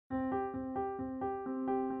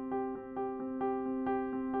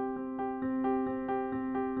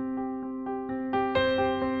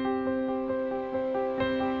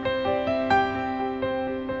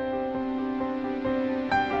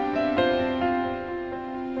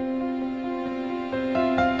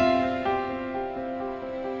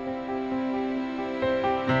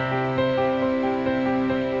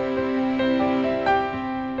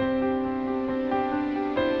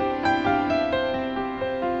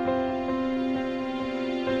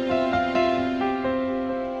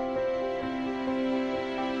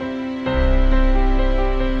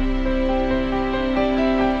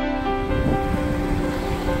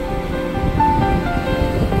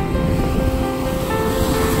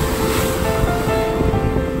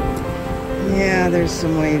there's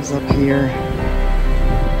some waves up here.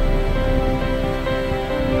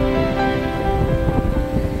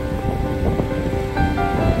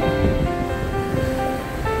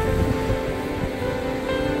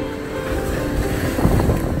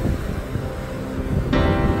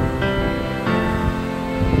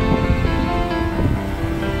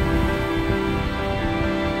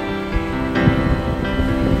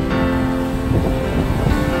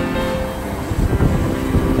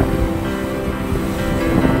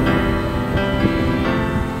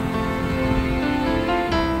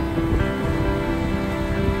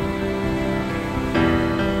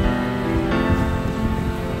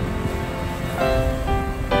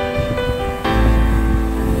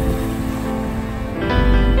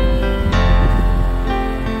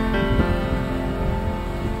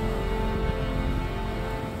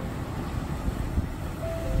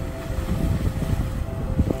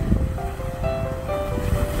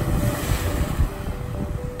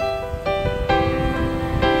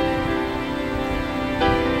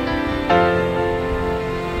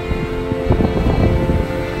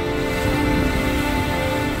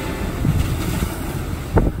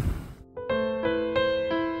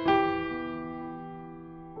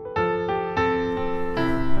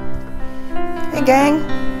 Hey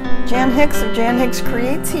gang, Jan Hicks of Jan Hicks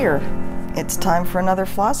Creates here. It's time for another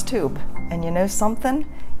Flosstube. And you know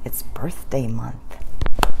something? It's birthday month.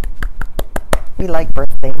 We like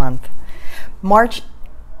birthday month. March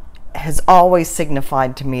has always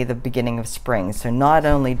signified to me the beginning of spring. So not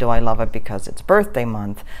only do I love it because it's birthday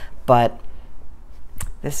month, but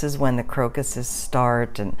this is when the crocuses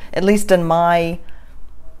start. And at least in my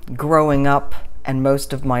growing up and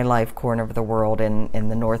most of my life corner of the world in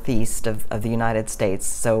the northeast of the United States.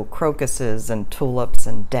 So crocuses and tulips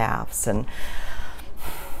and daffs and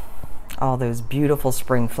all those beautiful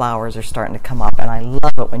spring flowers are starting to come up. And I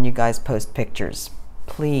love it when you guys post pictures.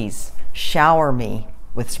 Please shower me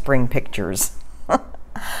with spring pictures.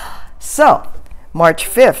 So, March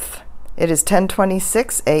 5th. It is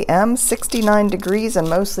 10:26 a.m., 69 degrees and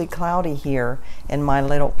mostly cloudy here in my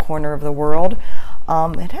little corner of the world.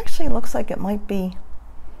 It actually looks like it might be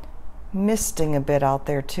misting a bit out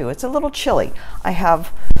there too. It's a little chilly. I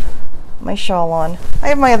have my shawl on. I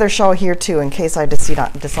have my other shawl here too in case I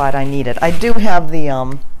decide I need it. I do have the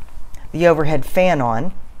overhead fan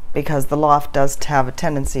on because the loft does have a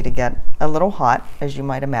tendency to get a little hot, as you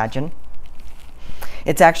might imagine.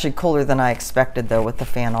 It's actually cooler than I expected though with the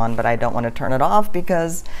fan on, but I don't want to turn it off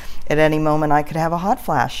because at any moment I could have a hot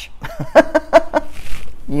flash.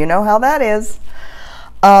 You know how that is.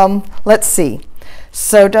 Let's see.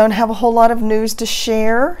 So don't have a whole lot of news to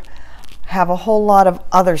share. Have a whole lot of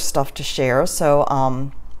other stuff to share.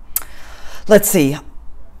 So let's see.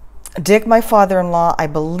 Dick, my father-in-law, I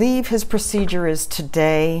believe his procedure is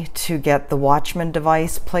today to get the Watchman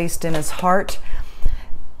device placed in his heart.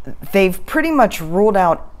 They've pretty much ruled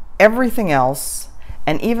out everything else.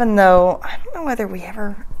 And even though, I don't know whether we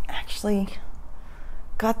ever actually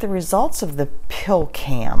got the results of the pill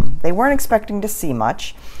cam. They weren't expecting to see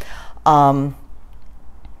much. But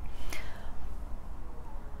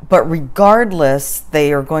regardless,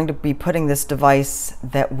 they are going to be putting this device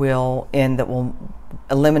that will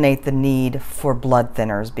eliminate the need for blood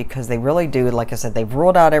thinners, because they really do, like I said, they've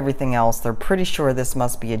ruled out everything else. They're pretty sure this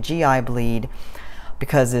must be a GI bleed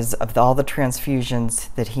because of all the transfusions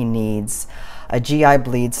that he needs. A GI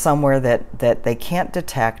bleed somewhere that they can't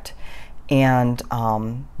detect. And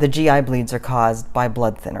the GI bleeds are caused by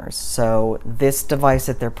blood thinners. So this device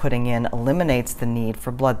that they're putting in eliminates the need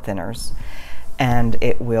for blood thinners, and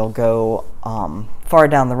it will go far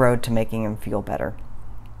down the road to making him feel better.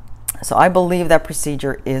 So I believe that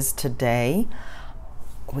procedure is today.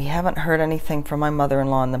 We haven't heard anything from my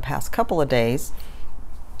mother-in-law in the past couple of days.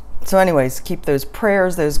 So anyways, keep those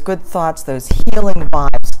prayers, those good thoughts, those healing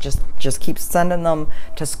vibes, just keep sending them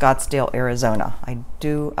to Scottsdale, Arizona. I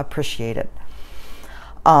do appreciate it.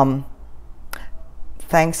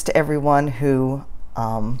 Thanks to everyone who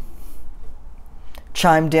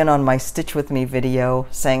chimed in on my Stitch With Me video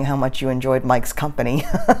saying how much you enjoyed Mike's company.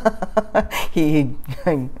 he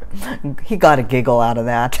got a giggle out of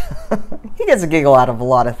that. He gets a giggle out of a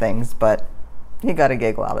lot of things, but he got a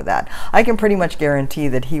giggle out of that. I can pretty much guarantee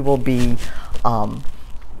that he will be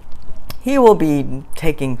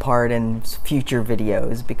taking part in future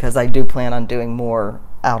videos, because I do plan on doing more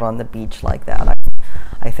out on the beach like that.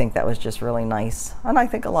 I think that was just really nice, and I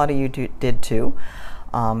think a lot of you did too.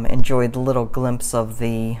 Enjoyed the little glimpse of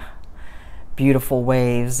the beautiful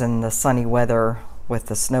waves and the sunny weather with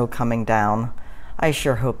the snow coming down. I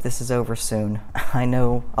sure hope this is over soon. I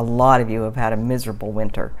know a lot of you have had a miserable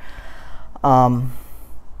winter.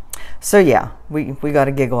 So yeah, we got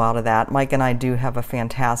a giggle out of that. Mike and I do have a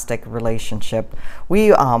fantastic relationship.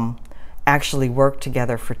 We actually worked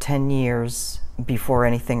together for 10 years before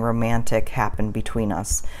anything romantic happened between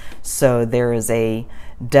us. So there is a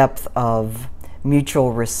depth of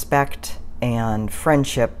mutual respect and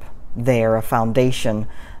friendship there, a foundation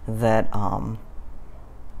that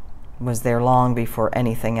was there long before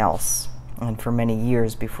anything else, and for many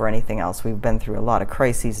years before anything else. We've been through a lot of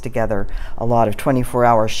crises together, a lot of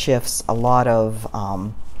 24-hour shifts, a lot of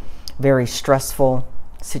very stressful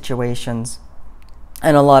situations,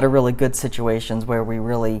 and a lot of really good situations where we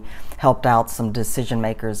really helped out some decision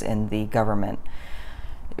makers in the government.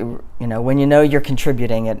 You know, when you know you're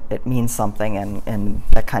contributing, it means something, and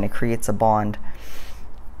that kind of creates a bond.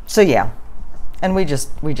 So yeah, and we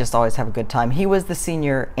just always have a good time. He was the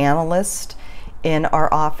senior analyst in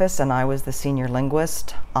our office, and I was the senior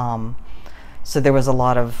linguist. So there was a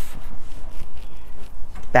lot of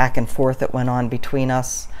back and forth that went on between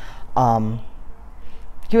us.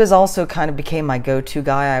 He was also kind of became my go-to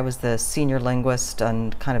guy. I was the senior linguist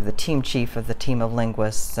and kind of the team chief of the team of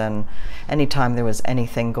linguists, and anytime there was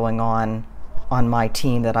anything going on my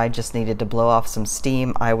team that I just needed to blow off some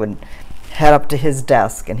steam, I would head up to his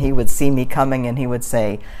desk, and he would see me coming, and he would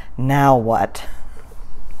say, "Now what?"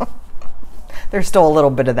 There's still a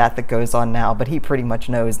little bit of that goes on now, but he pretty much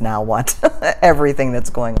knows now what. Everything that's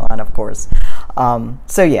going on, of course.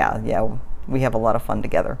 So yeah, we have a lot of fun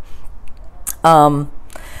together.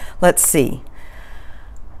 Let's see.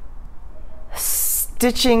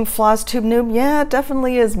 Stitching Flosstube noob. Yeah, it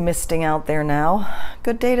definitely is misting out there now.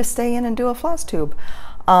 Good day to stay in and do a Flosstube.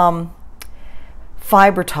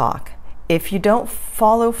 Fiber Talk. If you don't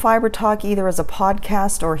follow Fiber Talk either as a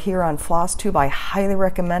podcast or here on Flosstube, I highly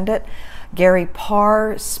recommend it. Gary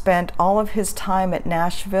Parr spent all of his time at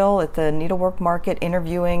Nashville at the needlework market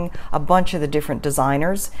interviewing a bunch of the different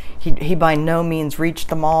designers. He by no means reached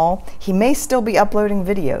them all. He may still be uploading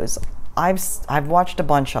videos. I've watched a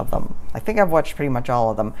bunch of them. I think I've watched pretty much all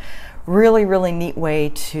of them. Really, really neat way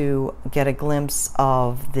to get a glimpse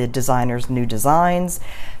of the designers' new designs,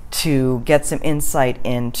 to get some insight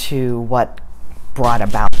into what brought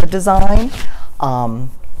about the design.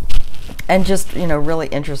 And just, you know, really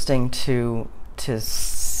interesting to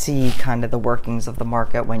see kind of the workings of the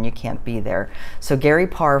market when you can't be there. So Gary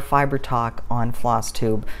Parr, Fiber Talk on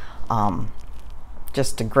Flosstube,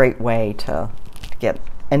 just a great way to get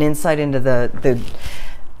an insight into the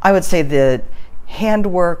I would say the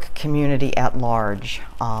handwork community at large,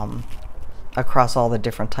 across all the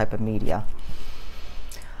different type of media.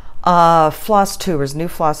 Flosstubers, new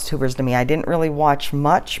Flosstubers to me. I didn't really watch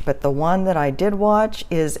much, but the one that I did watch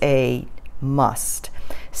is a must.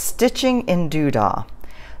 Stitching in Doodah.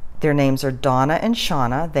 Their names are Donna and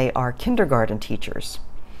Shauna. They are kindergarten teachers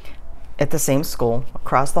at the same school,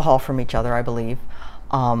 across the hall from each other, I believe.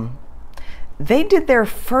 They did their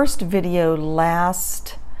first video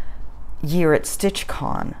last year at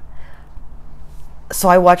StitchCon. So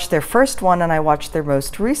I watched their first one, and I watched their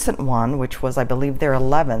most recent one, which was, I believe, their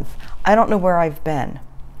 11th. I don't know where I've been.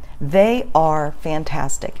 They are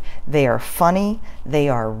fantastic. They are funny. They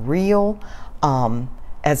are real.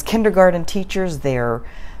 As kindergarten teachers, they're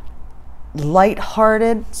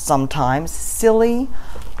lighthearted, sometimes silly,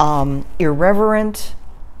 irreverent.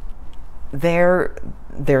 Their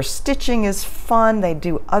stitching is fun. They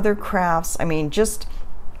do other crafts. I mean, just,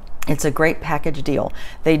 it's a great package deal.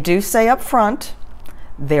 They do say up front,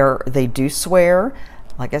 they do swear.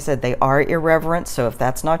 Like I said, they are irreverent, so if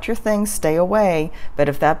that's not your thing, stay away. But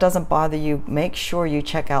if that doesn't bother you, make sure you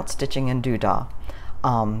check out Stitching in Doodah.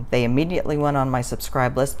 They immediately went on my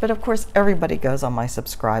subscribe list, but of course everybody goes on my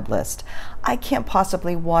subscribe list. I can't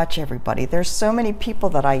possibly watch everybody. There's so many people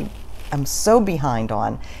that I'm so behind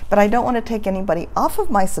on, but I don't want to take anybody off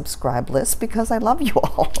of my subscribe list because I love you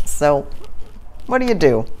all. So what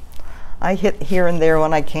do? I hit here and there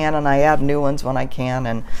when I can, and I add new ones when I can,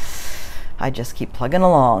 and I just keep plugging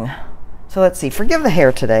along. So let's see, forgive the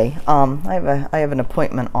hair today. I have an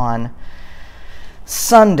appointment on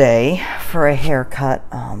Sunday for a haircut.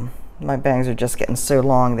 My bangs are just getting so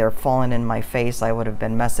long, they're falling in my face. I would have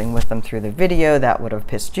been messing with them through the video. That would have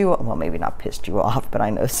pissed you off. Well, maybe not pissed you off, but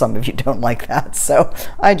I know some of you don't like that. So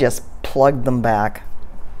I just plugged them back.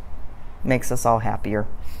 Makes us all happier.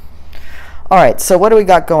 All right, so what do we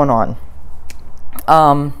got going on?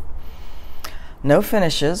 No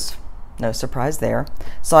finishes, no surprise there.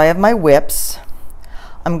 So I have my whips.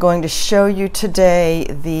 I'm going to show you today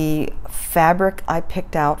the fabric I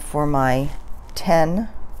picked out for my 10,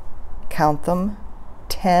 count them,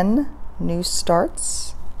 10 new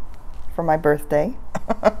starts for my birthday.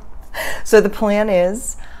 So the plan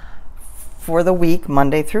is for the week,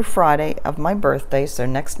 Monday through Friday of my birthday. So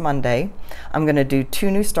next Monday, I'm going to do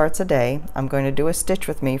 2 new starts a day. I'm going to do a stitch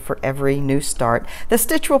with me for every new start. The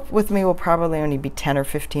stitch with me will probably only be 10 or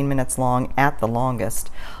 15 minutes long at the longest,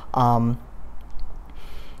 but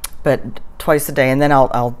twice a day, and then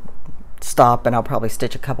I'll stop and I'll probably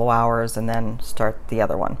stitch a couple hours and then start the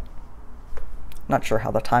other one. Not sure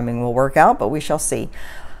how the timing will work out, but we shall see.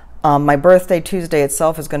 My birthday Tuesday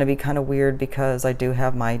itself is going to be kind of weird because I do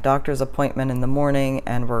have my doctor's appointment in the morning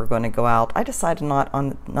and we're going to go out. I decided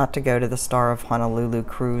not to go to the Star of Honolulu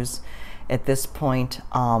cruise at this point.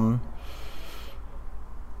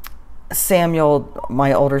 Samuel,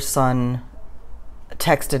 my older son,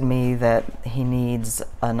 texted me that he needs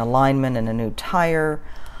an alignment and a new tire.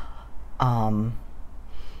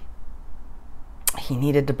 He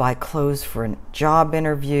needed to buy clothes for a job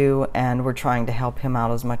interview, and we're trying to help him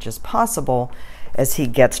out as much as possible as he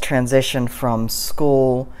gets transitioned from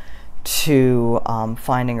school to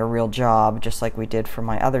finding a real job, just like we did for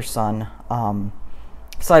my other son.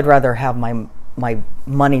 So I'd rather have my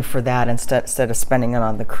money for that instead of spending it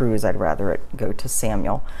on the cruise. I'd rather it go to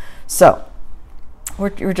Samuel. So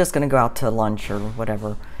we're just going to go out to lunch or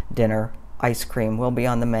whatever, dinner, ice cream will be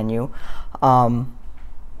on the menu.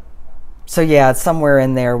 So yeah, somewhere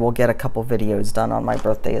in there we'll get a couple videos done on my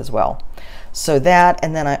birthday as well. So that,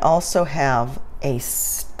 and then I also have a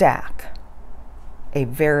stack, a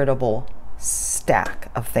veritable stack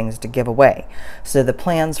of things to give away. So the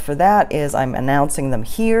plans for that is I'm announcing them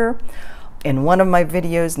here. In one of my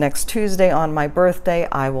videos next Tuesday on my birthday,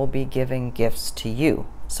 I will be giving gifts to you.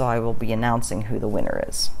 So I will be announcing who the winner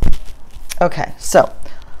is. Okay, so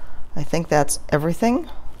I think that's everything.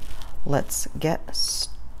 Let's get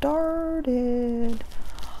started.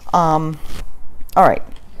 All right,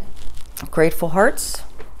 Grateful Hearts.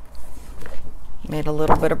 Made a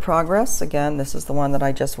little bit of progress. Again, this is the one that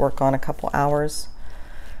I just work on a couple hours,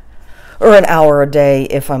 or an hour a day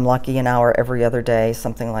if I'm lucky, an hour every other day,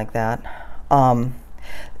 something like that.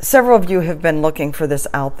 Several of you have been looking for this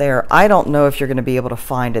out there. I don't know if you're going to be able to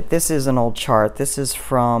find it. This is an old chart. This is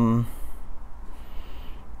from,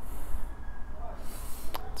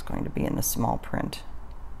 it's going to be in the small print.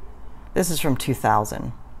 This is from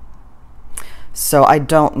 2000. So I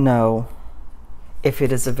don't know if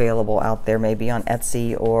it is available out there, maybe on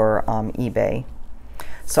Etsy or eBay.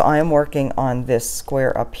 So I am working on this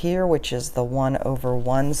square up here, which is the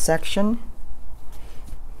 1/1 section.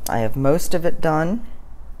 I have most of it done,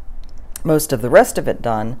 most of the rest of it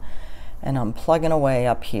done, and I'm plugging away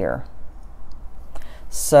up here.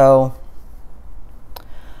 So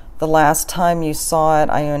the last time you saw it,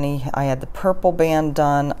 I had the purple band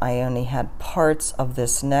done. I only had parts of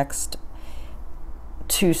this next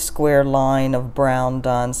 2 square line of brown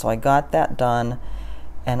done, so I got that done,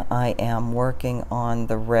 and I am working on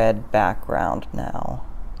the red background now.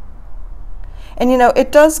 And you know,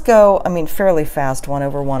 it does go, I mean, fairly fast,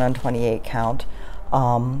 1/1 on 28 count.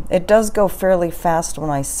 It does go fairly fast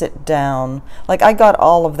when I sit down. Like, I got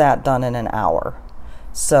all of that done in an hour.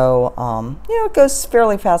 So, you know, it goes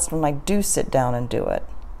fairly fast when I do sit down and do it.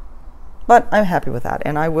 But I'm happy with that,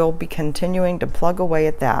 and I will be continuing to plug away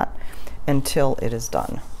at that until it is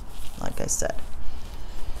done, like I said.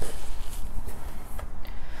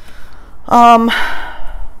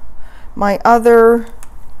 My other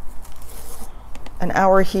an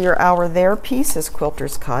hour here, hour there piece is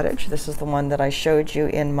Quilter's Cottage. This is the one that I showed you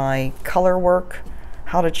in my color work,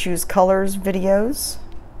 how to choose colors videos.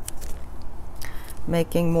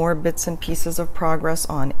 Making more bits and pieces of progress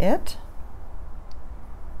on it.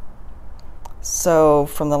 So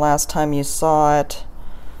from the last time you saw it,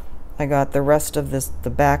 I got the rest of this,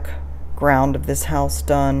 the background of this house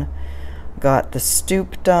done, got the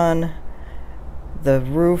stoop done, the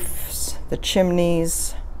roofs, the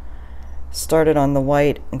chimneys, started on the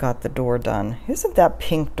white and got the door done. Isn't that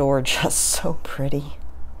pink door just so pretty?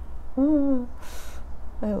 I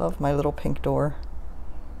love my little pink door.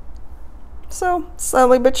 So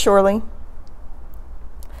slowly but surely.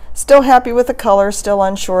 Still happy with the color, still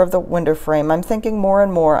unsure of the window frame. I'm thinking more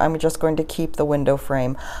and more I'm just going to keep the window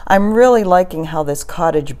frame. I'm really liking how this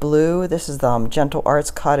cottage blue, this is the Gentle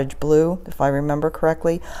Arts cottage blue, if I remember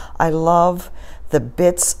correctly. I love the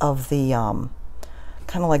bits of the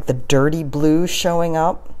kind of like the dirty blue showing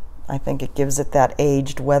up. I think it gives it that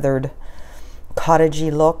aged, weathered,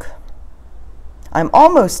 cottagey look. I'm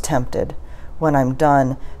almost tempted when I'm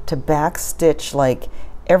done to backstitch like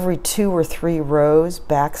every 2 or 3 rows,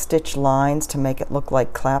 backstitch lines to make it look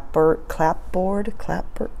like clapboard.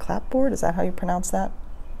 Is that how you pronounce that?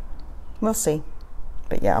 We'll see.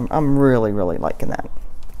 But yeah, I'm really, really liking that.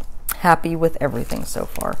 Happy with everything so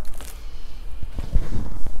far.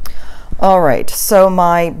 All right, so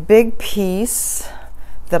my big piece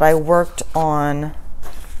that I worked on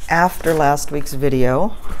after last week's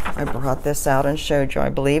video, I brought this out and showed you, I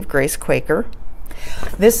believe, Grace Quaker.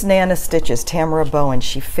 This Nana Stitches, Tamara Bowen,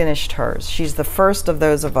 she finished hers. She's the first of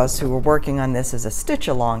those of us who were working on this as a stitch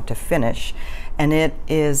along to finish, and it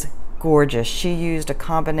is gorgeous. She used a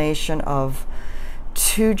combination of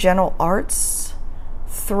 2 Gentle Arts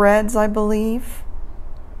threads, I believe.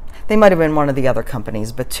 They might have been one of the other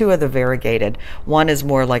companies, but 2 of the variegated. One is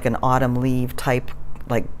more like an autumn leaf type,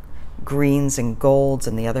 like greens and golds,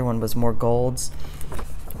 and the other one was more golds.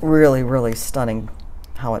 Really, really stunning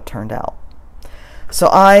how it turned out. So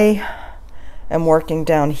I am working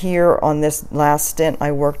down here on this last stint.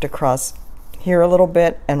 I worked across here a little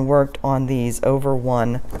bit and worked on these over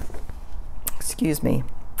 1, excuse me,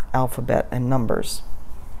 alphabet and numbers.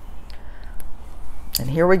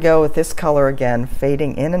 And here we go with this color again,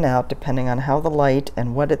 fading in and out depending on how the light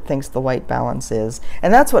and what it thinks the white balance is.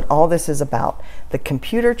 And that's what all this is about. The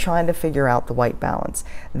computer trying to figure out the white balance.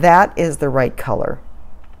 That is the right color.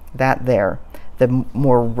 That there. The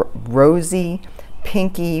more rosy,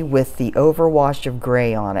 pinky with the overwash of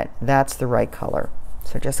gray on it. That's the right color.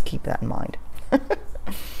 So just keep that in mind.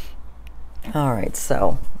 All right,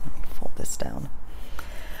 so fold this down.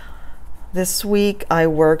 This week I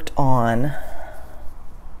worked on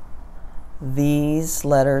these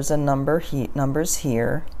letters and numbers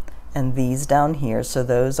here, and these down here. So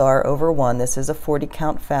those are over 1. This is a 40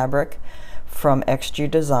 count fabric from XG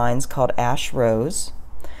Designs called Ash Rose.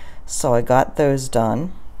 So I got those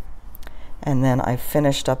done, and then I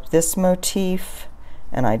finished up this motif,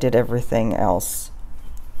 and I did everything else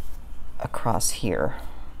across here.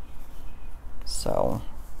 So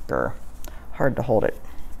hard to hold it.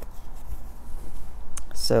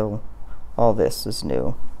 So all this is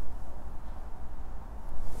new.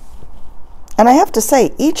 And I have to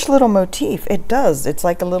say, each little motif, it's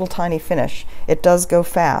like a little tiny finish. It does go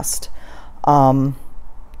fast. So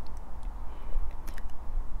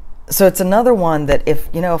it's another one that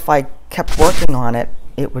if I kept working on it,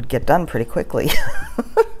 it would get done pretty quickly.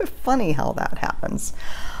 Funny how that happens.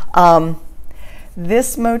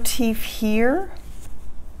 This motif here,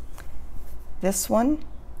 this one,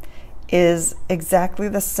 is exactly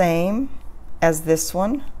the same as this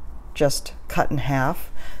one, just cut in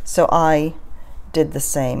half. So I did the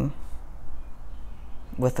same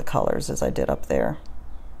with the colors as I did up there,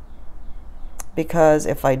 because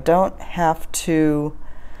if I don't have to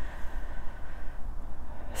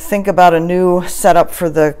think about a new setup for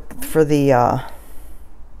the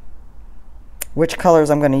which colors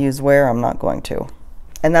I'm going to use where, I'm not going to.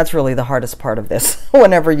 And that's really the hardest part of this.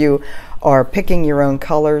 Whenever you are picking your own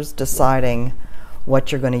colors, deciding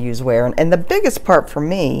what you're going to use where. And the biggest part for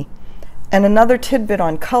me, and another tidbit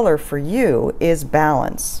on color for you, is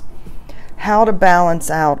balance. How to balance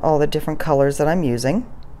out all the different colors that I'm using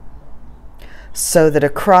so that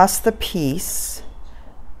across the piece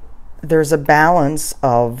there's a balance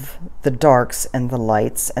of the darks and the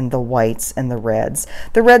lights and the whites and the reds.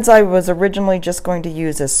 The reds I was originally just going to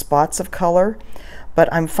use as spots of color, but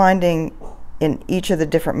I'm finding in each of the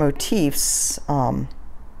different motifs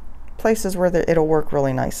places where it'll work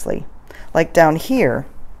really nicely. Like down here,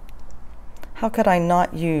 how could I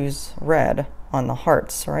not use red on the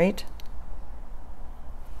hearts, right?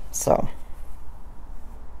 So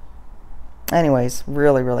anyways,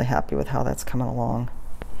 really, really happy with how that's coming along.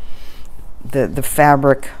 The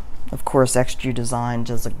fabric, of course, XG Design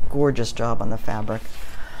does a gorgeous job on the fabric.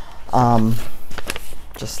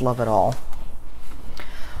 Just love it all.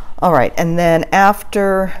 All right, and then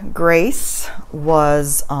after Grace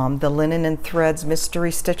was the Linen and Threads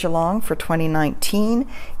Mystery Stitch Along for 2019.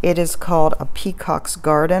 It is called A Peacock's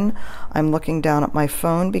Garden. I'm looking down at my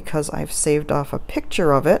phone because I've saved off a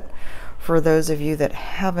picture of it for those of you that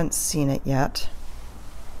haven't seen it yet.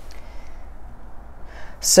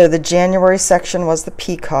 So the January section was the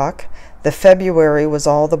peacock, the February was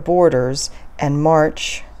all the borders, and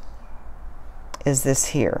March is this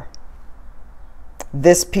here.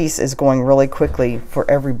 This piece is going really quickly for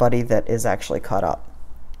everybody that is actually caught up.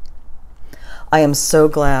 I am so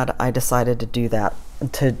glad I decided to do that,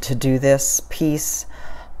 to do this piece.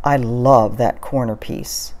 I love that corner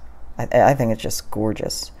piece. I think it's just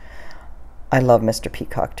gorgeous. I love Mr.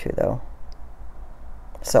 Peacock too, though.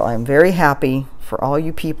 So I'm very happy for all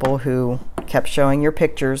you people who kept showing your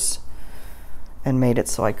pictures and made it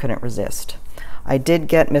so I couldn't resist. I did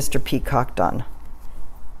get Mr. Peacock done.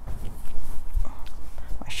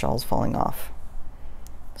 My shawl's falling off.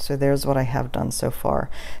 So there's what I have done so far.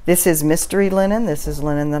 This is mystery linen. This is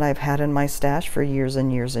linen that I've had in my stash for years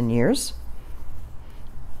and years and years.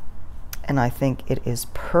 and I think it is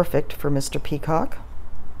perfect for Mr. Peacock.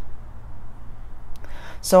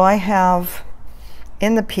 So I have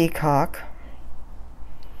in the Peacock,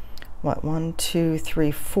 what, 1, 2,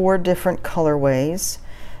 3, 4 different colorways.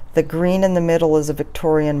 The green in the middle is a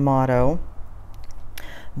Victorian motto.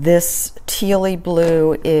 This tealy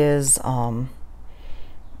blue is, oh,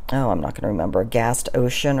 I'm not going to remember, a Gassed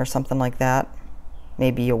Ocean or something like that.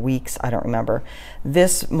 Maybe a Weeks, I don't remember.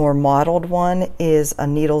 This more mottled one is a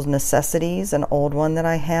Needles Necessities, an old one that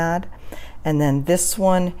I had. And then this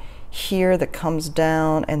one here that comes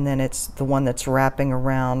down, and then it's the one that's wrapping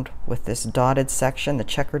around with this dotted section, the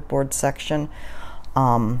checkered board section.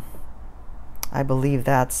 I believe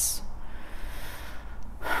that's,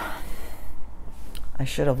 I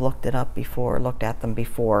should have looked it up before, looked at them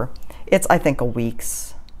before. It's, I think, a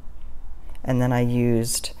Weeks. And then I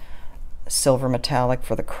used silver metallic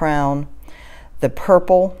for the crown. The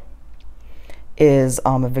purple is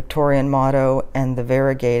a Victorian motto, and the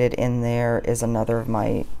variegated in there is another of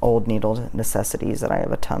my old Needle Necessities that I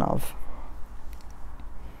have a ton of.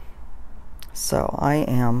 So I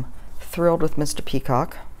am thrilled with Mr.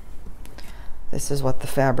 Peacock. This is what the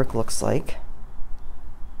fabric looks like.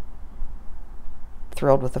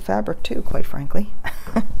 Thrilled with the fabric too, quite frankly.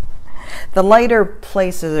 The lighter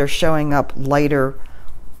places are showing up lighter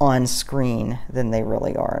on screen than they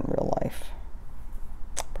really are in real life.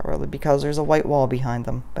 Probably because there's a white wall behind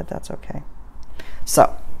them, but that's okay.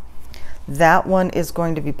 So that one is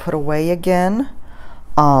going to be put away again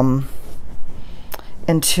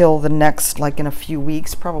until the next, like in a few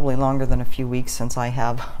weeks, probably longer than a few weeks, since I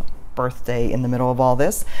have birthday in the middle of all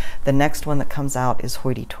this. The next one that comes out is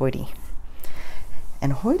Hoity Toity.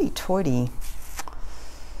 And Hoity Toity,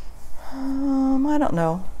 I don't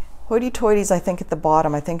know. Hoity Toity's, I think, at the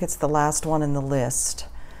bottom. I think it's the last one in the list.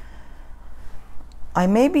 I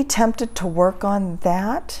may be tempted to work on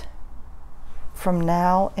that from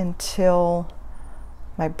now until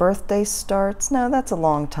my birthday starts. No, that's a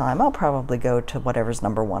long time. I'll probably go to whatever's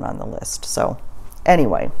number 1 on the list. So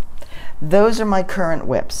anyway, those are my current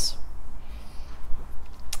whips.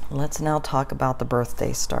 Let's now talk about the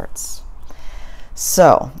birthday starts.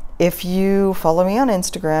 So if you follow me on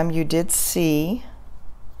Instagram, you did see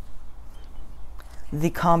the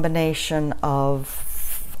combination of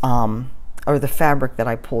or the fabric that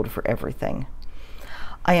I pulled for everything.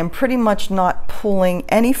 I am pretty much not pulling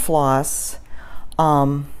any floss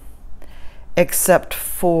except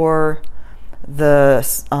for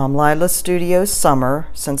the Lila Studio Summer,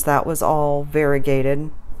 since that was all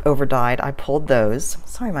variegated, over dyed. I pulled those.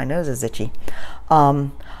 Sorry, my nose is itchy.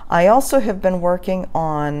 I also have been working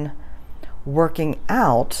on working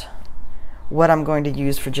out what I'm going to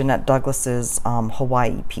use for Jeanette Douglas's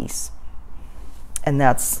Hawaii piece. And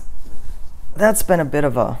that's been a bit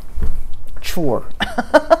of a chore.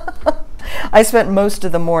 I spent most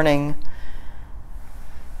of the morning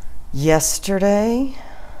yesterday,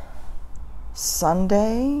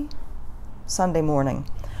 Sunday morning,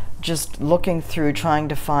 just looking through, trying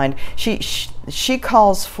to find, she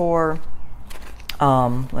calls for,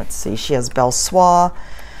 let's see, she has Belle Soie,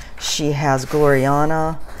 she has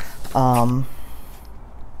Gloriana,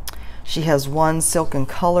 she has one Silken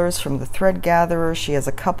Colors from the Thread Gatherer, she has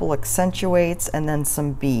a couple accentuates, and then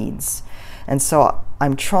some beads. And so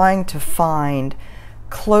I'm trying to find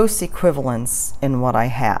close equivalents in what I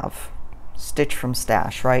have. Stitch from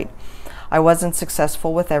stash, right? I wasn't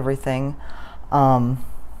successful with everything. I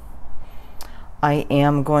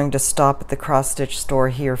am going to stop at the cross stitch store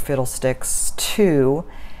here, Fiddlesticks 2,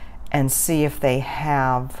 and see if they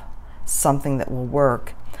have something that will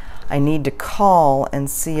work. I need to call and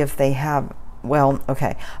see if they have, well,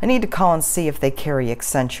 okay, I need to call and see if they carry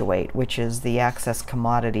Accentuate, which is the Access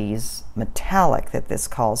Commodities metallic that this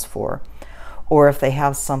calls for, or if they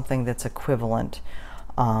have something that's equivalent.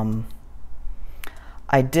 I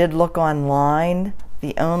did look online.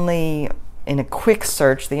 In a quick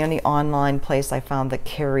search, the only online place I found that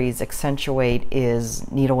carries Accentuate is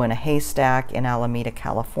Needle in a Haystack in Alameda,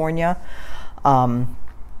 California.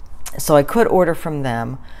 So I could order from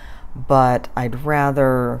them, but I'd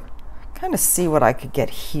rather kind of see what I could get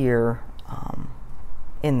here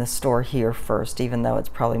in the store here first, even though it's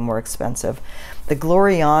probably more expensive. The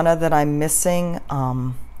Gloriana that I'm missing,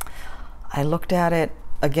 I looked at it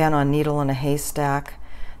again on Needle in a Haystack.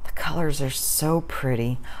 The colors are so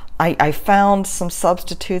pretty. I found some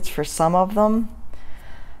substitutes for some of them,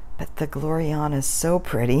 but the Gloriana is so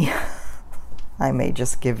pretty. I may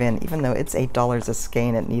just give in, even though it's $8 a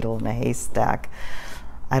skein at Needle in a Haystack.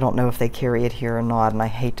 I don't know if they carry it here or not, and I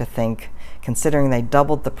hate to think, considering they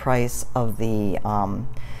doubled the price of the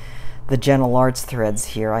the Gentle Arts threads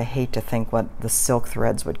here. I hate to think what the silk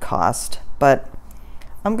threads would cost, but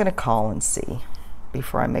I'm going to call and see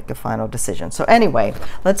before I make a final decision. So anyway,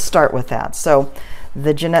 let's start with that. So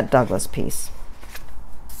the Jeanette Douglas piece.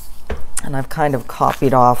 And I've kind of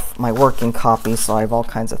copied off my working copy, so I have all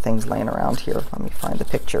kinds of things laying around here. Let me find the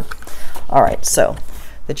picture. All right, so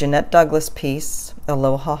the Jeanette Douglas piece,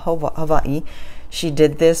 Aloha Hawaii. She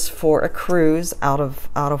did this for a cruise out of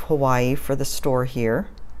Hawaii for the store here.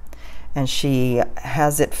 And she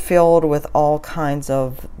has it filled with all kinds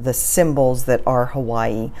of the symbols that are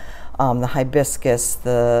Hawaii. The hibiscus,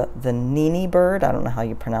 the nini bird, I don't know how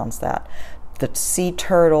you pronounce that, the sea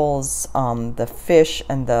turtles, the fish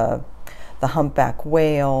and the humpback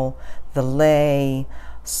whale, the lei,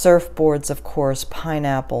 surfboards, of course,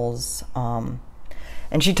 pineapples.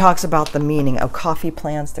 And she talks about the meaning of coffee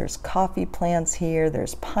plants. There's coffee plants here.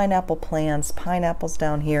 There's pineapple plants, pineapples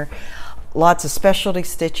down here. Lots of specialty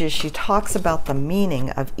stitches. She talks about the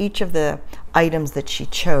meaning of each of the items that she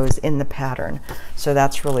chose in the pattern. So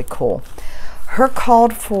that's really cool. Her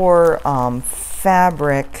called for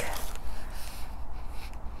fabric.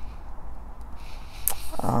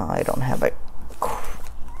 I don't have it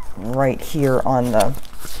right here on the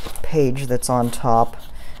page that's on top,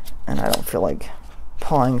 and I don't feel like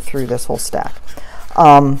pawing through this whole stack.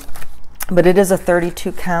 But it is a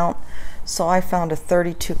 32 count, so I found a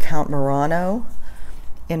 32 count Murano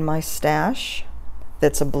in my stash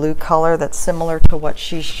that's a blue color that's similar to what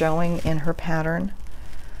she's showing in her pattern.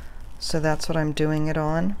 So that's what I'm doing it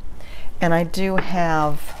on. And I do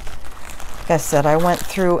have, like I said, I went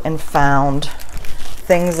through and found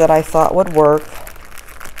things that I thought would work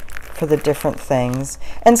for the different things.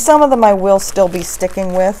 And some of them I will still be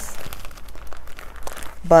sticking with,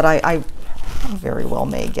 but I very well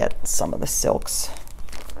may get some of the silks.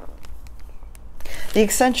 The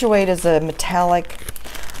Accentuate is a metallic.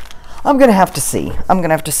 I'm going to have to see. I'm going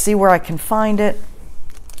to have to see where I can find it,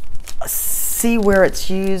 see where it's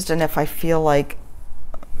used, and if I feel like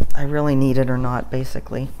I really need it or not,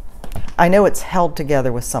 basically. I know it's held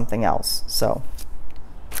together with something else, so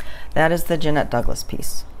that is the Jeanette Douglas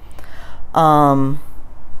piece.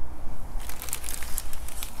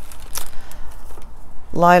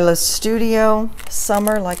 Lila's Studio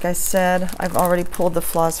Summer, like I said, I've already pulled the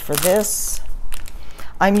floss for this.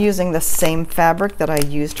 I'm using the same fabric that I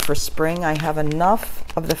used for spring. I have enough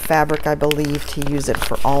of the fabric, I believe, to use it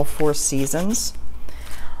for all 4 seasons.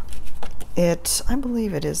 I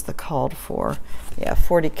believe it is the called for, yeah,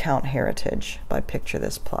 40 count Heritage by Picture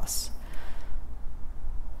This Plus.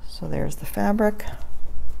 So there's the fabric.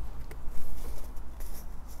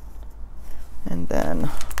 And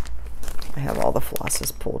then I have all the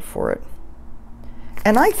flosses pulled for it.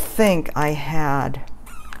 And I think I had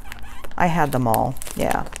them all,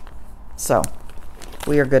 yeah. So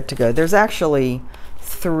we are good to go. There's actually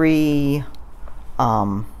 3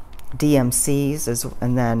 DMCs,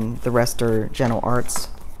 and then the rest are Gentle Arts.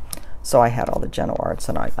 So I had all the Gentle Arts,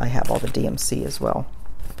 and I have all the DMC as well.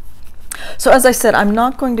 So as I said, I'm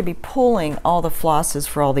not going to be pulling all the flosses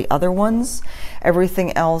for all the other ones.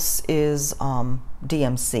 Everything else is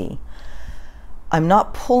DMC. I'm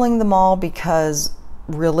not pulling them all because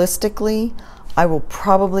realistically, I will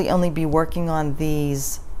probably only be working on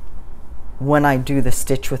these when I do the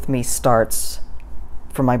Stitch With Me starts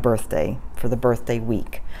for my birthday, for the birthday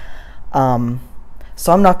week.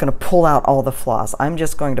 So I'm not going to pull out all the floss. I'm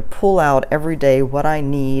just going to pull out every day what I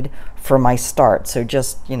need for my start. So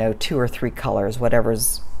just, you know, 2 or 3 colors,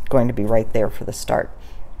 whatever's going to be right there for the start.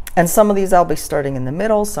 And some of these I'll be starting in the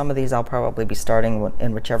middle. Some of these I'll probably be starting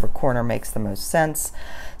in whichever corner makes the most sense.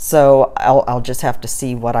 So I'll just have to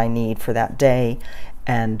see what I need for that day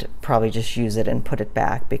and probably just use it and put it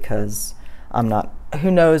back, because I'm not, who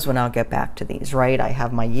knows when I'll get back to these, right? I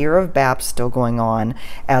have my year of BAPs still going on.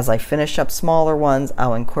 As I finish up smaller ones,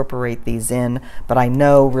 I'll incorporate these in, but I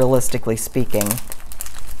know, realistically speaking,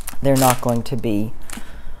 they're not going to be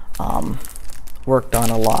worked on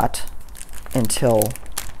a lot until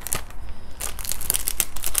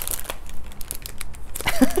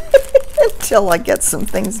until I get some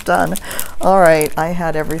things done. All right, I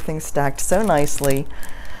had everything stacked so nicely.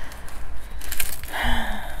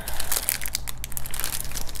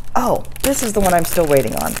 Oh, this is the one I'm still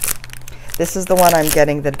waiting on. This is the one I'm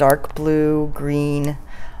getting, the dark blue green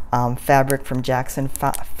fabric from Jackson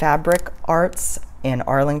Fabric Arts in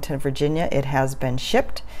Arlington, Virginia. It has been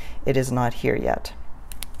shipped. It is not here yet.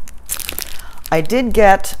 I did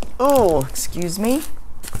get, oh, excuse me,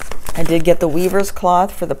 I did get the weaver's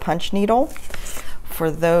cloth for the punch needle. For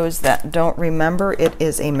those that don't remember, it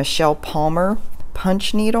is a Michelle Palmer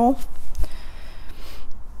punch needle.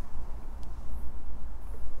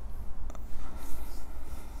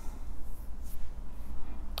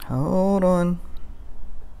 on.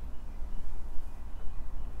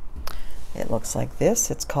 It looks like this.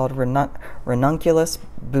 It's called ranunculus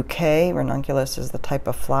bouquet. Ranunculus is the type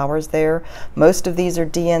of flowers there. Most of these are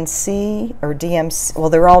DNC or DMC. Well,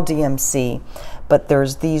 they're all DMC, but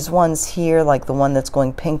there's these ones here, like the one that's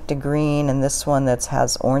going pink to green, and this one that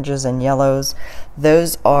has oranges and yellows.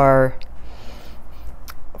 Those are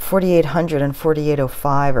 4800 and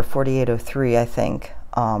 4805 or 4803, I think,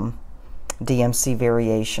 DMC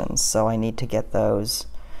variations. So I need to get those.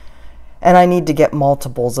 And I need to get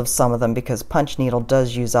multiples of some of them because punch needle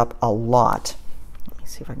does use up a lot. Let me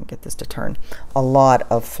see if I can get this to turn. A lot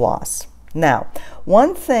of floss. Now,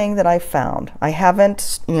 one thing that I found, I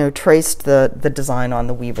haven't, traced the design on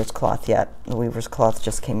the weaver's cloth yet. The weaver's cloth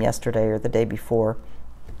just came yesterday or the day before.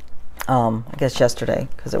 I guess yesterday,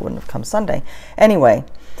 because it wouldn't have come Sunday. Anyway,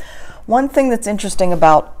 one thing that's interesting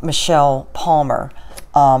about Michelle Palmer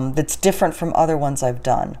that's different from other ones I've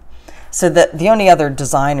done. So the only other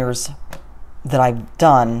designers that I've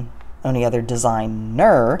done, only other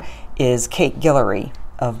designer, is Kate Guillory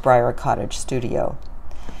of Briar Cottage Studio.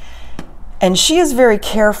 And she is very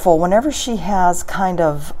careful whenever she has kind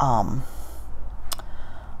of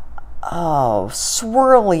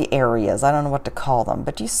swirly areas. I don't know what to call them,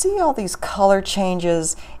 but you see all these color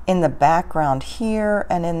changes in the background here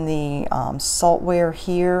and in the saltware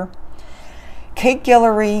here. Kate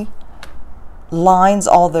Guillory lines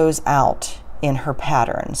all those out in her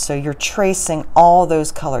pattern, so you're tracing all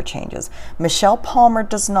those color changes. Michelle Palmer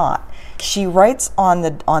does not. She writes on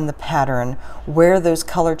the pattern where those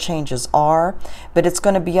color changes are, but it's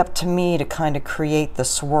going to be up to me to kind of create the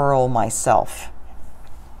swirl myself.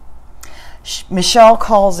 Michelle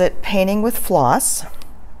calls it painting with floss.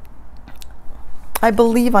 I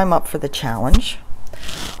believe I'm up for the challenge.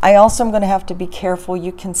 I also am going to have to be careful.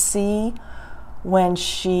 You can see when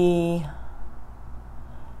she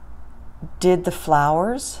did the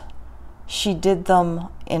flowers, she did them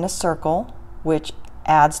in a circle, which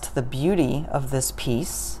adds to the beauty of this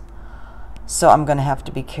piece. So I'm going to have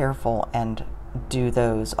to be careful and do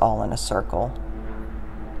those all in a circle.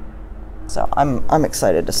 So I'm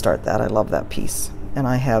excited to start that. I love that piece, and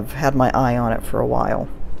I have had my eye on it for a while.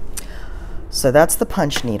 So that's the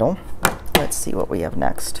punch needle. Let's see what we have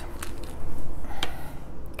next.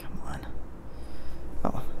 Come on.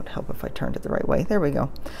 Oh, it would help if I turned it the right way. There we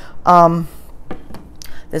go.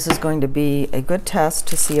 This is going to be a good test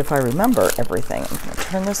to see if I remember everything. I'm going to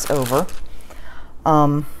turn this over.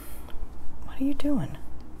 What are you doing?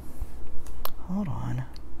 Hold on.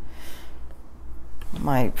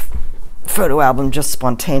 My photo album just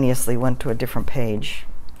spontaneously went to a different page.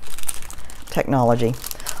 Technology.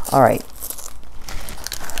 All right.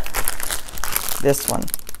 This one.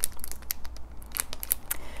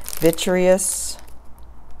 Vitreous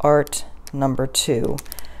Art number 2.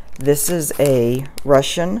 This is a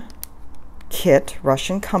Russian kit,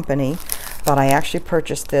 Russian company, but I actually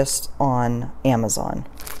purchased this on Amazon.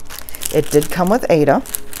 It did come with Ada.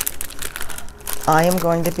 I am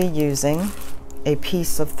going to be using a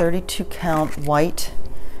piece of 32 count white,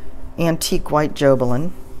 antique white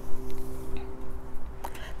Jobelin.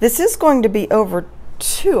 This is going to be over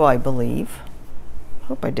 2, I believe.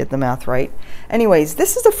 Hope I did the math right. Anyways,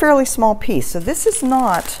 this is a fairly small piece, so this is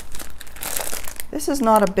not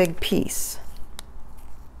a big piece.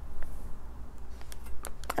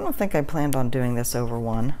 I don't think I planned on doing this over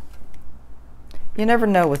 1. You never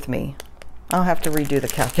know with me. I'll have to redo the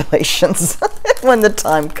calculations when the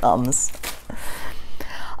time comes.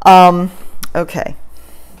 Okay.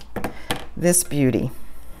 This beauty.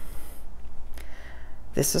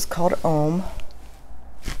 This is called Ohm.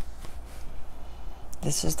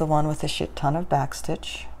 This is the one with a shit ton of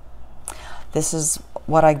backstitch. This is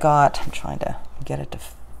what I got. I'm trying to get it to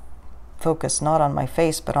focus not on my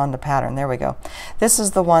face but on the pattern. There we go. This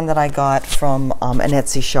is the one that I got from an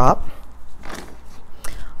Etsy shop.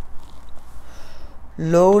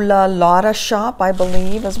 Lola Lotta Shop, I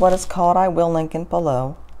believe is what it's called. I will link it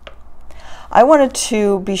below. I wanted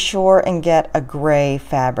to be sure and get a gray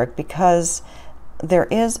fabric because there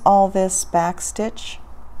is all this backstitch.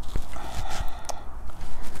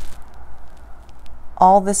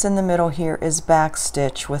 All this in the middle here is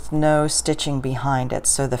backstitch with no stitching behind it.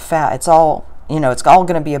 So it's all, it's all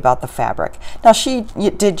going to be about the fabric. Now she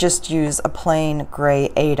did just use a plain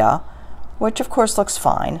gray Ada, which of course looks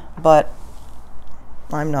fine, but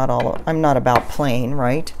I'm not about plain,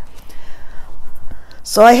 right?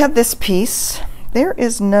 So I have this piece. There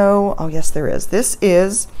is no, oh yes there is. This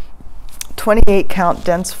is 28 count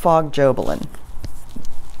dense fog Jobelin.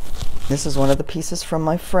 This is one of the pieces from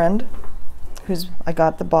my friend I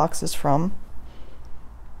got the boxes from.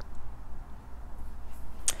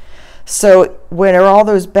 So where all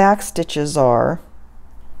those back stitches are,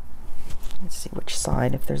 let's see which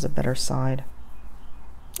side, if there's a better side.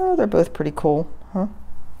 Oh, they're both pretty cool, huh?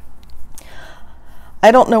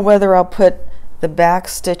 I don't know whether I'll put the back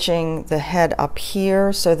stitching the head up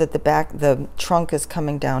here so that the trunk is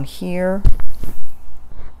coming down here,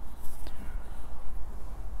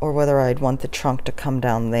 or whether I'd want the trunk to come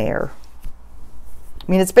down there.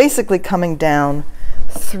 I mean, it's basically coming down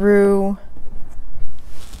through,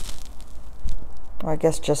 or I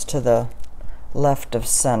guess just to the left of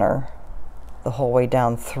center, the whole way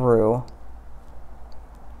down through.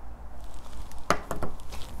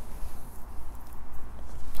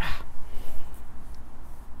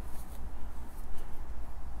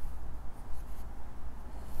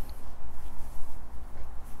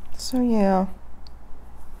 So yeah,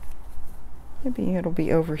 maybe it'll be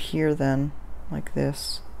over here then, like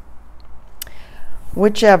this.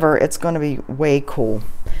 Whichever, it's going to be way cool.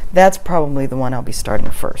 That's probably the one I'll be starting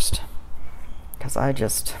first, because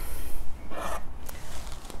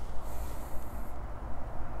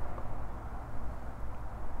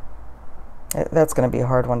that's going to be a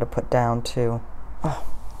hard one to put down too. Oh,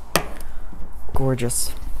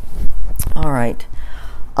 gorgeous. All right.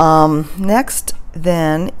 Next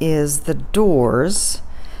then is the doors,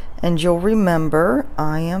 and you'll remember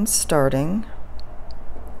I am starting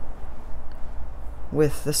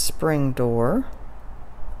with the spring door.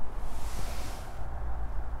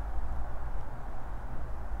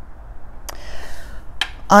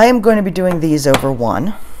 I am going to be doing these over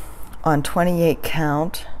one on 28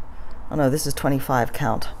 count. Oh no, this is 25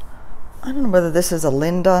 count. I don't know whether this is a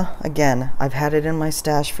Linda. Again, I've had it in my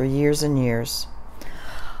stash for years and years.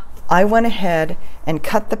 I went ahead and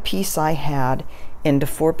cut the piece I had into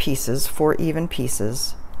 4 pieces, 4 even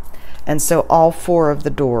pieces, and so all 4 of the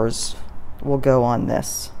doors will go on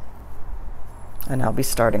this, and I'll be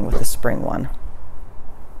starting with the spring one.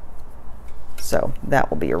 So that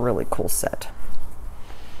will be a really cool set.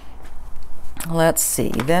 Let's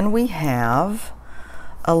see, then we have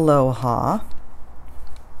Aloha.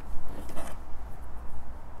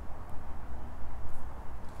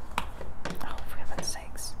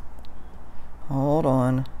 Hold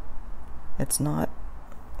on, it's not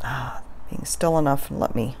being still enough, and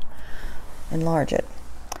let me enlarge it.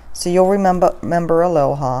 So you'll remember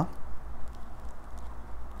Aloha.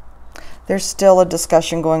 There's still a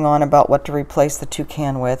discussion going on about what to replace the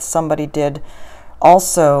toucan with. Somebody did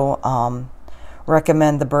also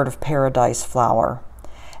recommend the Bird of Paradise flower,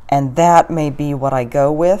 and that may be what I go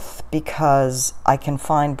with, because I can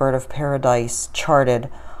find Bird of Paradise charted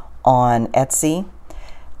on Etsy,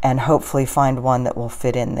 and hopefully find one that will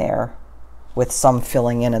fit in there with some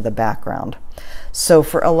filling in of the background. So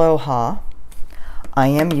for Aloha, I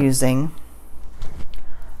am using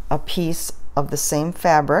a piece of the same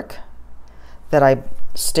fabric that I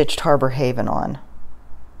stitched Harbor Haven on.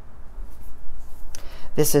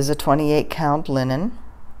 This is a 28 count linen,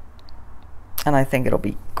 and I think it'll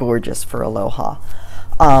be gorgeous for Aloha.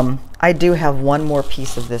 I do have one more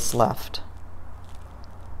piece of this left.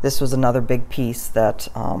 This was another big piece that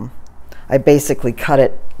I basically cut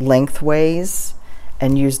it lengthways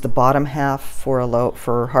and used the bottom half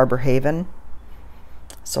for Harbor Haven.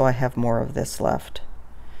 So I have more of this left.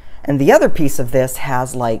 And the other piece of this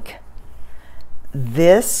has like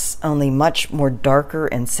this, only much more darker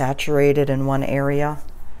and saturated in one area.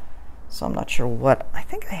 So I'm not sure what, I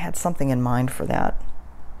think I had something in mind for that.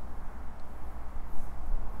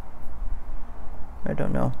 I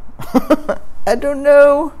don't know. I don't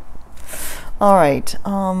know. All right.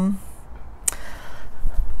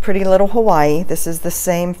 Pretty Little Hawaii. This is the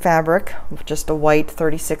same fabric, just a white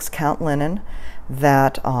 36 count linen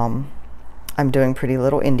that I'm doing Pretty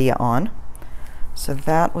Little India on. So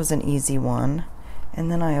that was an easy one.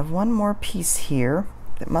 And then I have one more piece here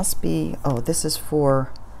that must be, oh, this is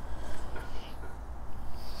for,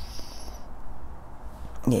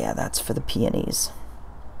 yeah, that's for the peonies.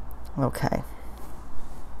 Okay.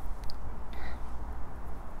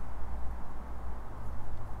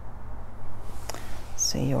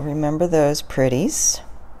 So you'll remember those pretties.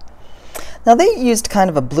 Now they used kind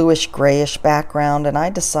of a bluish grayish background, and I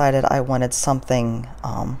decided I wanted something,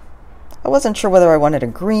 I wasn't sure whether I wanted a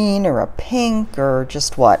green or a pink or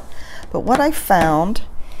just what. But what I found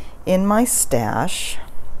in my stash,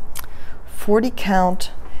 40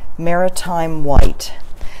 count Maritime White.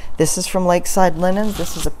 This is from Lakeside Linens.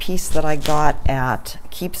 This is a piece that I got at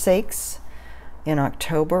Keepsakes in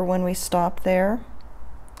October when we stopped there.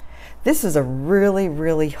 This is a really,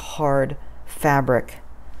 really hard fabric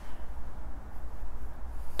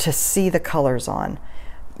to see the colors on.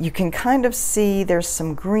 You can kind of see there's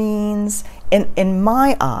some greens. In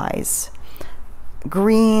my eyes,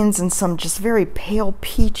 greens and some just very pale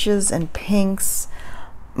peaches and pinks.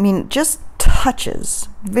 I mean, just touches.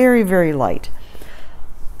 Very, very light.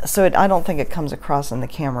 So I don't think it comes across in the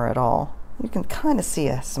camera at all. You can kind of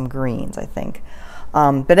see some greens, I think.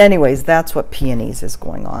 But anyways, that's what peonies is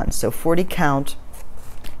going on. So 40 count.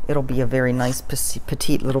 It'll be a very nice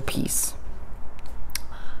petite little piece.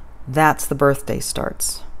 That's the birthday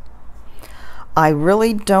starts. I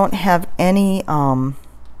really don't have any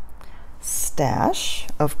stash,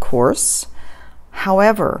 of course.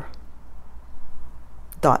 However, ...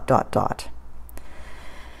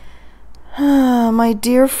 My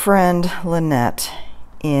dear friend Lynette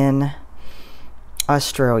in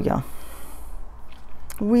Australia,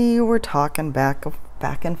 we were talking back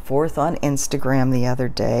and forth on Instagram the other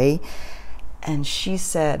day, and she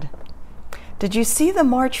said, "Did you see the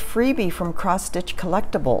March freebie from Cross Stitch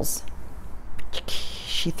Collectibles?"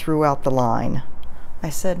 She threw out the line. I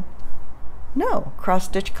said, "No, Cross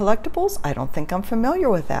Stitch Collectibles? I don't think I'm familiar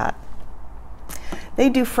with that. They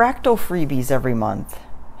do fractal freebies every month."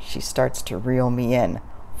 She starts to reel me in.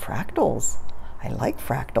 Fractals? I like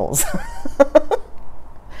fractals.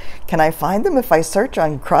 Can I find them if I search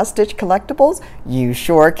on Cross Stitch Collectibles? You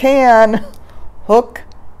sure can. Hook,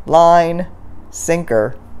 line,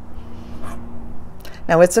 sinker.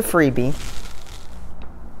 Now it's a freebie.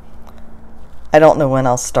 I don't know when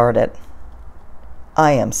I'll start it.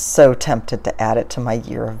 I am so tempted to add it to my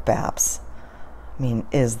year of BAPS. I mean,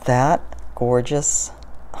 is that gorgeous?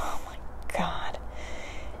 Oh my God.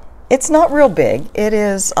 It's not real big. It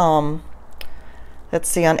is, let's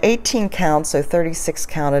see, on 18 count, so 36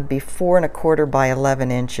 count, it'd be 4 1/4 by 11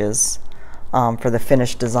 inches for the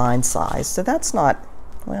finished design size. So that's not,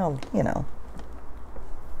 well, you know,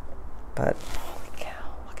 but holy cow,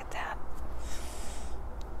 look at that.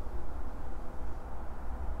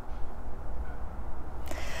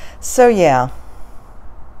 So yeah,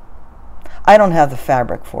 I don't have the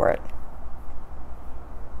fabric for it.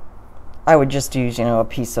 I would just use, you know, a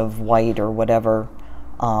piece of white or whatever.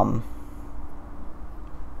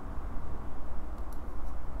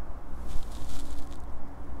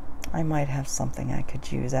 I might have something I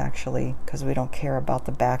could use actually, because we don't care about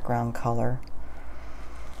the background color.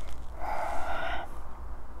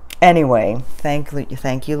 Anyway, thank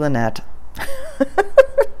you, Lynette.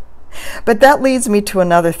 But that leads me to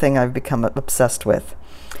another thing I've become obsessed with.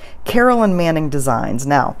 Carolyn Manning Designs.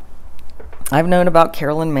 Now, I've known about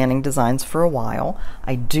Carolyn Manning Designs for a while.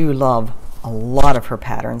 I do love a lot of her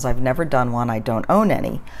patterns. I've never done one. I don't own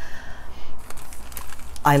any.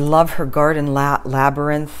 I love her Garden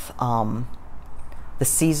Labyrinth, the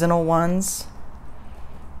seasonal ones.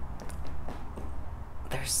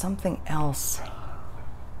 There's something else.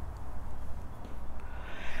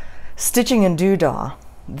 Stitching and Doodah.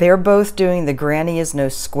 They're both doing the Granny is No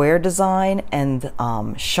Square design, and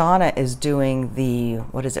Shauna is doing the,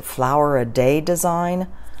 what is it, Flower a Day design.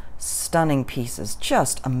 Stunning pieces,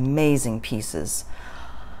 just amazing pieces.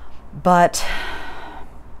 But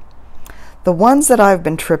the ones that I've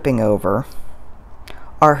been tripping over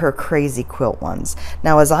are her crazy quilt ones.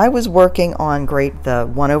 Now, as I was working on the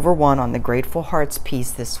 1/1 on the Grateful Hearts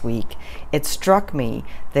piece this week, it struck me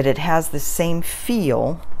that it has the same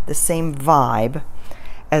feel, the same vibe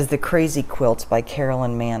as the Crazy Quilts by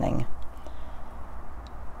Carolyn Manning.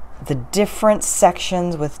 The different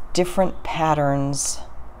sections with different patterns.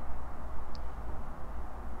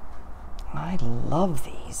 I love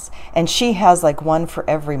these. And she has like one for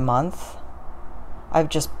every month. I've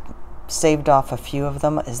just saved off a few of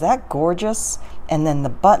them. Is that gorgeous? And then the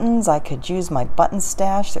buttons, I could use my button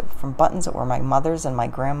stash from buttons that were my mother's and my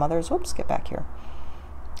grandmother's. Whoops, get back here.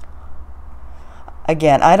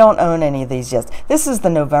 Again, I don't own any of these yet. This is the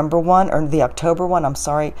November one, or the October one, I'm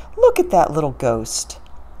sorry. Look at that little ghost.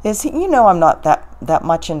 You know I'm not that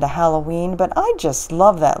much into Halloween, but I just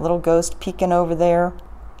love that little ghost peeking over there.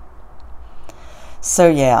 So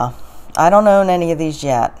yeah, I don't own any of these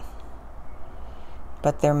yet,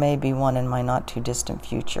 but there may be one in my not too distant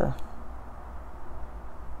future.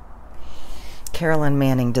 Carolyn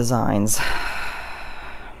Manning Designs.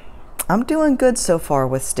 I'm doing good so far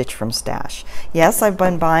with Stitch from Stash. Yes, I've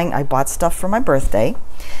been buying, I bought stuff for my birthday.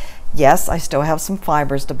 Yes, I still have some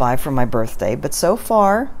fibers to buy for my birthday, but so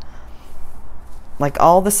far, like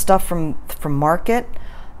all the stuff from Market,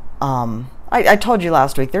 I told you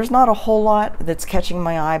last week, there's not a whole lot that's catching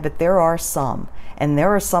my eye, but there are some, and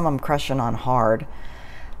there are some I'm crushing on hard.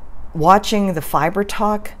 Watching the Fiber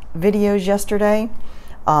Talk videos yesterday,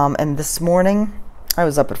 and this morning, I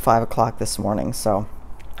was up at 5 o'clock this morning, so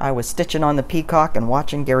I was stitching on the Peacock and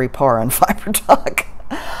watching Gary Parr on Fiber Talk.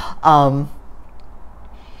 I'm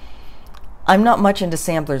not much into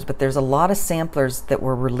samplers, but there's a lot of samplers that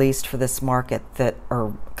were released for this market that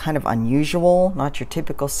are kind of unusual, not your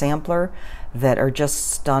typical sampler, that are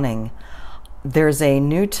just stunning. There's a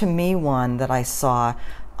new to me one that I saw,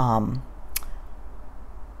 I'm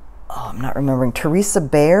not remembering, Teresa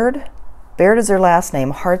Baird. Baird is her last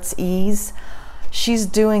name, Heart's Ease. She's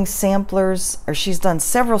doing samplers, or she's done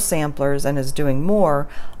several samplers and is doing more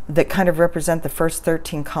that kind of represent the first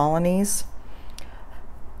 13 colonies.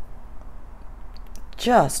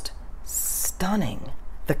 Just stunning.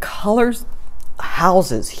 The colors,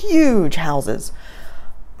 houses, huge houses.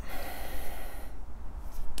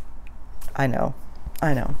 I know.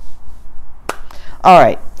 All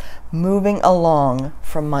right, moving along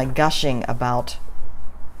from my gushing about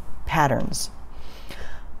patterns.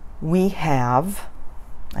 We have,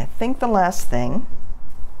 I think, the last thing.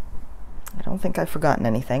 I don't think I've forgotten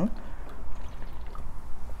anything.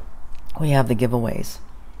 We have the giveaways.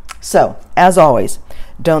 So, as always,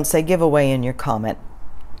 don't say giveaway in your comment.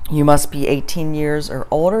 You must be 18 years or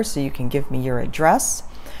older so you can give me your address.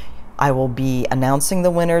 I will be announcing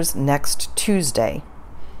the winners next Tuesday.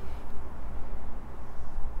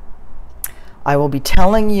 I will be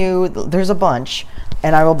telling you, there's a bunch,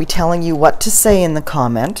 and I will be telling you what to say in the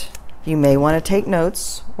comment. You may want to take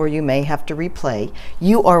notes, or you may have to replay.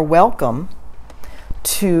 You are welcome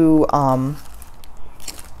to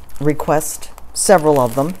request several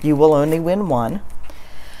of them. You will only win one.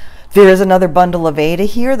 There is another bundle of Ada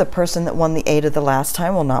here. The person that won the Ada the last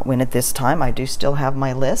time will not win it this time. I do still have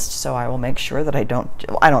my list, so I will make sure that I don't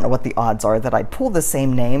know what the odds are that I pull the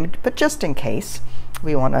same name, but just in case,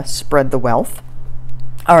 we want to spread the wealth.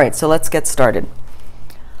 All right, so let's get started.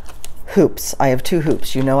 Hoops. I have 2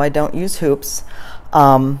 hoops. You know I don't use hoops.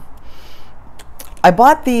 I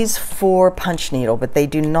bought these for punch needle, but they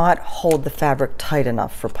do not hold the fabric tight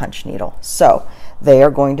enough for punch needle. So they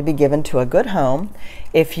are going to be given to a good home.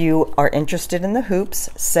 If you are interested in the hoops,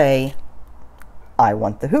 say, I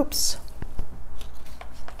want the hoops.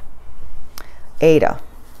 Ada.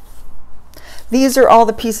 These are all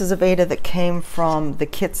the pieces of Ada that came from the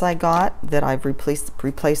kits I got that I've replaced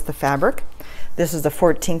the fabric. This is a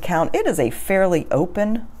 14 count. It is a fairly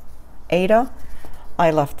open Ada.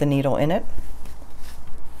 I left the needle in it.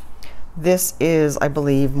 This is, I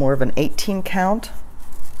believe, more of an 18 count.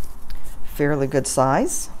 Fairly good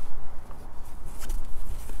size.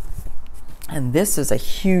 And this is a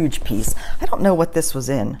huge piece. I don't know what this was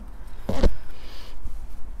in. I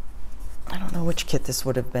don't know which kit this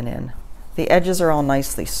would have been in. The edges are all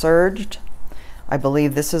nicely serged. I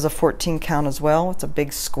believe this is a 14 count as well. It's a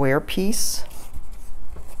big square piece.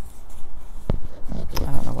 I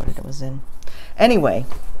don't know what it was in. Anyway,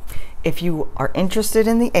 if you are interested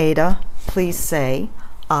in the Ada, please say,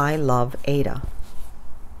 I love Ada.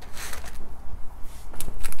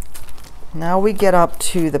 Now we get up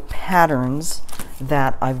to the patterns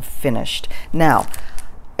that I've finished. Now,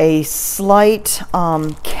 a slight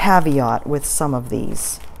caveat with some of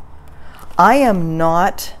these. I am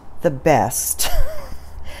not the best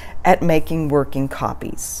at making working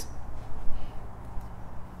copies.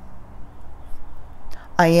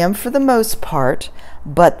 I am for the most part,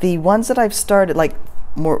 but the ones that I've started, like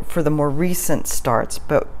for the more recent starts,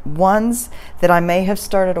 but ones that I may have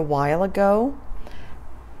started a while ago,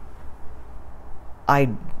 I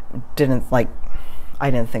didn't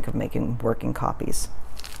think of making working copies.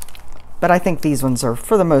 But I think these ones are,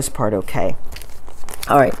 for the most part, okay.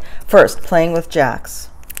 All right, first, playing with jacks.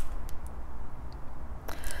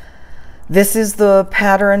 This is the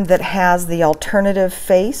pattern that has the alternative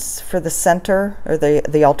face for the center, or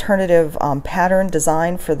the alternative pattern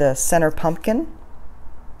design for the center pumpkin.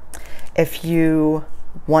 If you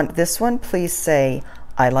want this one, please say,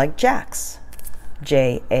 I like jacks,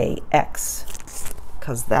 J-A-X,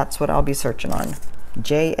 because that's what I'll be searching on.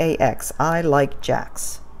 J-A-X, I like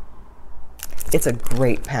jacks. It's a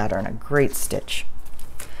great pattern, a great stitch.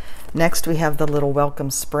 Next we have the Little Welcome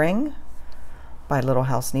Spring by Little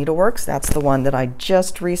House Needleworks. That's the one that I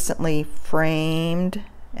just recently framed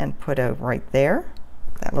and put right there.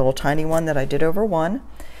 That little tiny one that I did over one.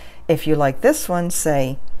 If you like this one,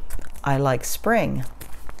 say, I like spring.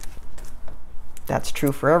 That's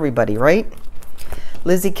true for everybody, right?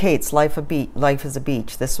 Lizzie Kate's Life is a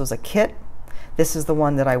Beach. This was a kit. This is the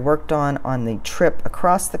one that I worked on the trip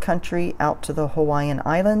across the country out to the Hawaiian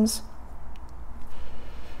Islands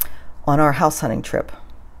on our house hunting trip.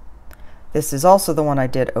 This is also the one I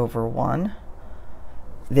did over one.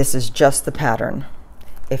 This is just the pattern.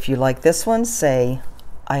 If you like this one, say,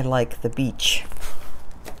 I like the beach.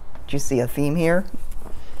 Do you see a theme here?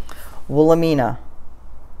 Wilhelmina.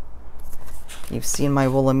 You've seen my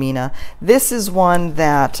Wilhelmina. This is one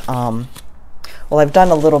that, well, I've done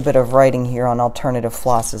a little bit of writing here on alternative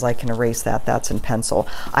flosses. I can erase that. That's in pencil.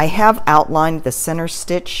 I have outlined the center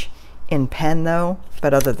stitch in pen though,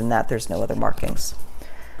 but other than that, there's no other markings.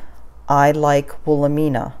 I like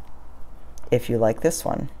Wilhelmina. If you like this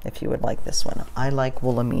one, if you would like this one, I like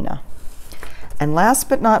Wilhelmina. And last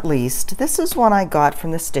but not least, this is one I got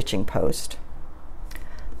from the Stitching Post.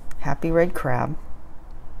 Happy Red Crab.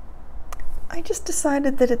 I just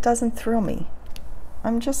decided that it doesn't thrill me.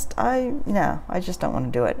 I just don't want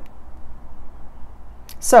to do it.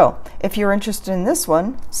 So, if you're interested in this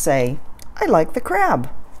one, say, I like the crab.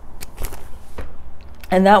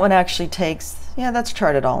 And that one actually takes, yeah, that's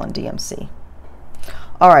charted all in DMC.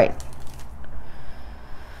 All right.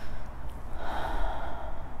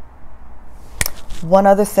 One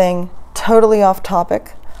other thing, totally off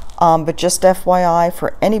topic, but just FYI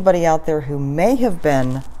for anybody out there who may have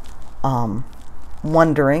been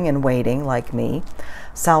wondering and waiting like me,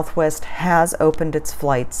 Southwest has opened its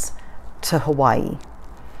flights to Hawaii.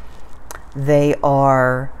 They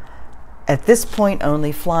are, at this point,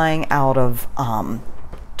 only flying out of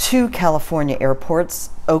 2 California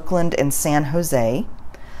airports, Oakland and San Jose.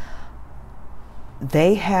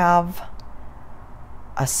 They have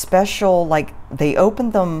a special, like, they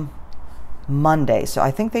opened them Monday, so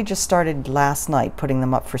I think they just started last night putting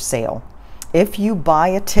them up for sale. If you buy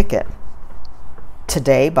a ticket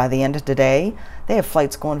today, by the end of today, they have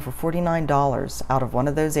flights going for $49 out of one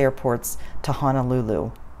of those airports to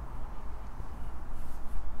Honolulu.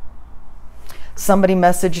 Somebody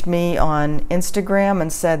messaged me on Instagram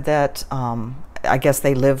and said that I guess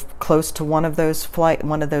they live close to one of those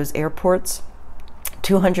airports.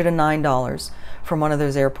 $209 from one of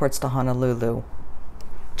those airports to Honolulu,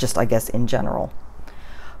 just I guess in general.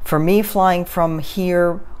 For me, flying from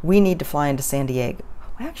here, we need to fly into San Diego.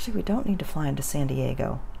 Actually, we don't need to fly into San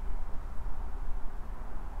Diego.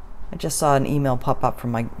 I just saw an email pop up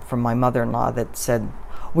from my mother-in-law that said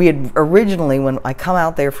we had originally, when I come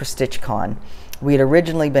out there for StitchCon, we had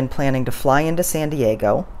originally been planning to fly into San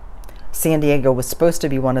Diego. San Diego was supposed to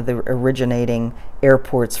be one of the originating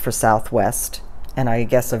airports for Southwest, and I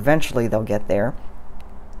guess eventually they'll get there,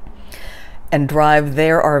 and drive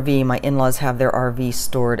their RV. My in-laws have their RV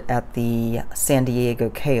stored at the San Diego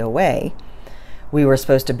KOA. We were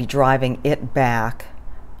supposed to be driving it back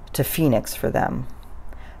to Phoenix for them.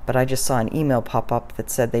 But I just saw an email pop up that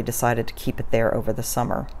said they decided to keep it there over the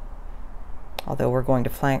summer. Although we're going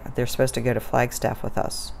to they're supposed to go to Flagstaff with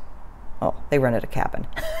us. Oh, they rented a cabin.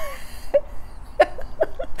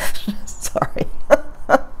 Sorry.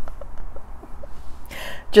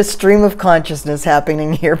 Just stream of consciousness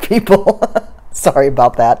happening here, people. Sorry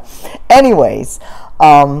about that. Anyways,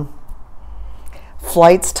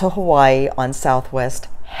 flights to Hawaii on Southwest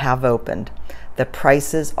have opened. The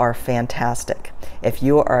prices are fantastic. If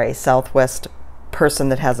you are a Southwest person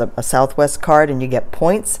that has a Southwest card and you get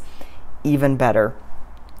points, even better.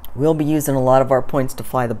 We'll be using a lot of our points to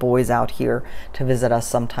fly the boys out here to visit us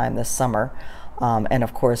sometime this summer. And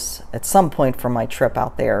of course, at some point for my trip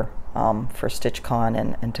out there for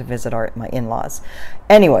StitchCon and to visit my in-laws.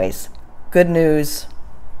 Anyways, good news.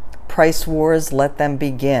 Price wars, let them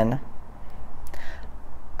begin.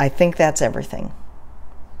 I think that's everything.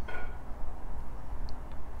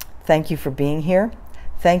 Thank you for being here.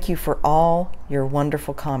 Thank you for all your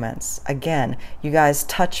wonderful comments. Again, you guys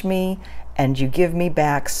touch me and you give me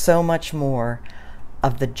back so much more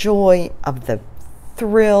of the joy, of the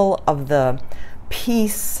thrill, of the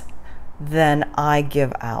peace than I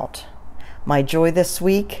give out. My joy this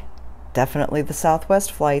week, definitely the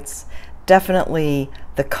Southwest flights, definitely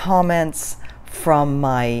the comments from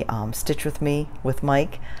my Stitch With Me with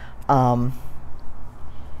Mike.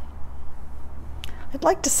 I'd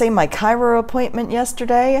like to say my chiro appointment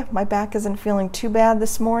yesterday. My back isn't feeling too bad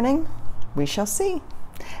this morning. We shall see.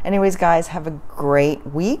 Anyways, guys, have a great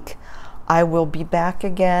week. I will be back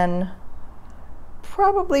again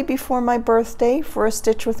probably before my birthday for a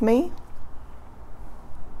Stitch With Me.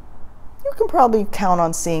 You can probably count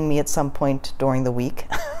on seeing me at some point during the week.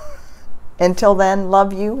 Until then,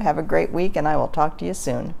 love you, have a great week, and I will talk to you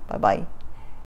soon. Bye-bye.